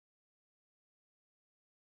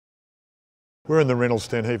We're in the rental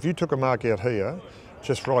stand here. If you took a mark out here,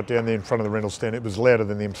 just right down there in front of the rental stand, it was louder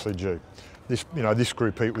than the MCG. This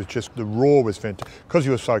group here, it was just, the roar was fantastic, because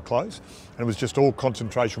you were so close, and it was just all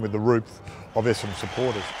concentration with the roof of Essendon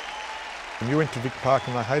supporters. And you went to Vic Park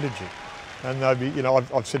and they hated you. And they'd be,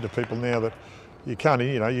 I've said to people now that you can't,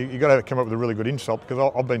 you got to come up with a really good insult,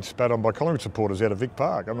 because I've been spat on by Collingwood supporters out of Vic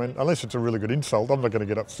Park. I mean, unless it's a really good insult, I'm not going to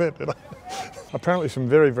get upset. Apparently some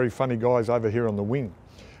very, very funny guys over here on the wing.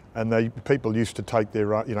 And people used to take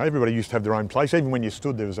their, everybody used to have their own place. Even when you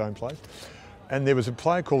stood, there was his own place. And there was a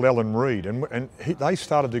player called Alan Reid, and they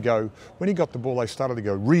started to go, when he got the ball, they started to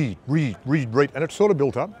go, Reid, Reid, Reid, Reid, and it sort of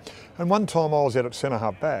built up. And one time I was out at centre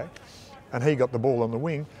half back, and he got the ball on the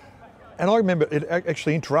wing, and I remember it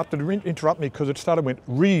actually interrupted me because it went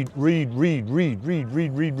Reid, Reid, Reid, Reid, Reid,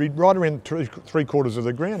 Reid, Reid, Reid, right around three quarters of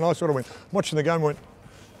the ground. And I sort of went, watching the game, and went,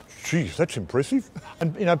 geez, that's impressive.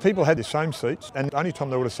 And people had the same seats, and the only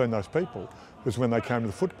time they would have seen those people was when they came to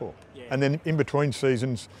the football. Yeah. And then in between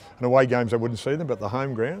seasons and away games, I wouldn't see them, but the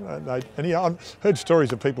home ground. I've heard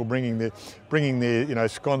stories of people bringing their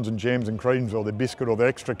scones and jams and creams, or their biscuit, or their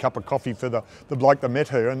extra cup of coffee for the bloke that met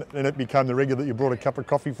her, and it became the regular that you brought a cup of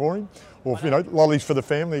coffee for him, or lollies for the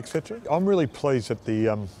family, etc. I'm really pleased that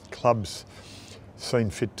the clubs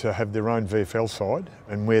seen fit to have their own VFL side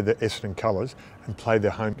and wear the Essendon colours and play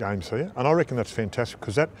their home games here. And I reckon that's fantastic,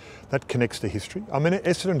 because that connects to history. I mean,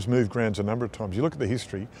 Essendon's moved grounds a number of times. You look at the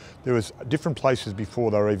history, there was different places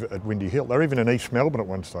before they were even at Windy Hill. They were even in East Melbourne at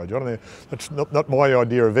one stage. I don't know, that's not my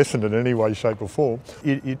idea of Essendon in any way, shape or form.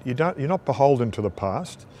 You're not beholden to the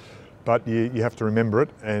past, but you have to remember it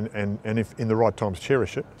and if in the right times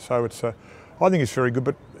cherish it. So I think it's very good,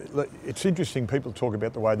 but it's interesting people talk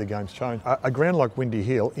about the way the game's changed. A ground like Windy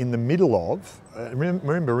Hill, in the middle of,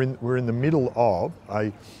 remember we're in the middle of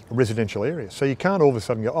a residential area, so you can't all of a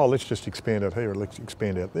sudden go, oh, let's just expand out here or let's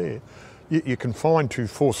expand out there. You're confined to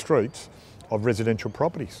 4 streets of residential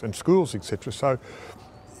properties and schools, etc. So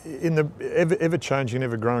in the ever-changing,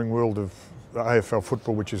 ever-growing world of AFL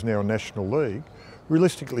football, which is now a national league,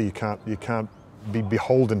 realistically you can't be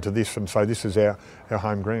beholden to this and say this is our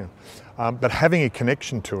home ground. But having a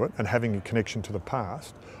connection to it and having a connection to the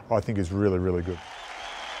past, I think is really, really good.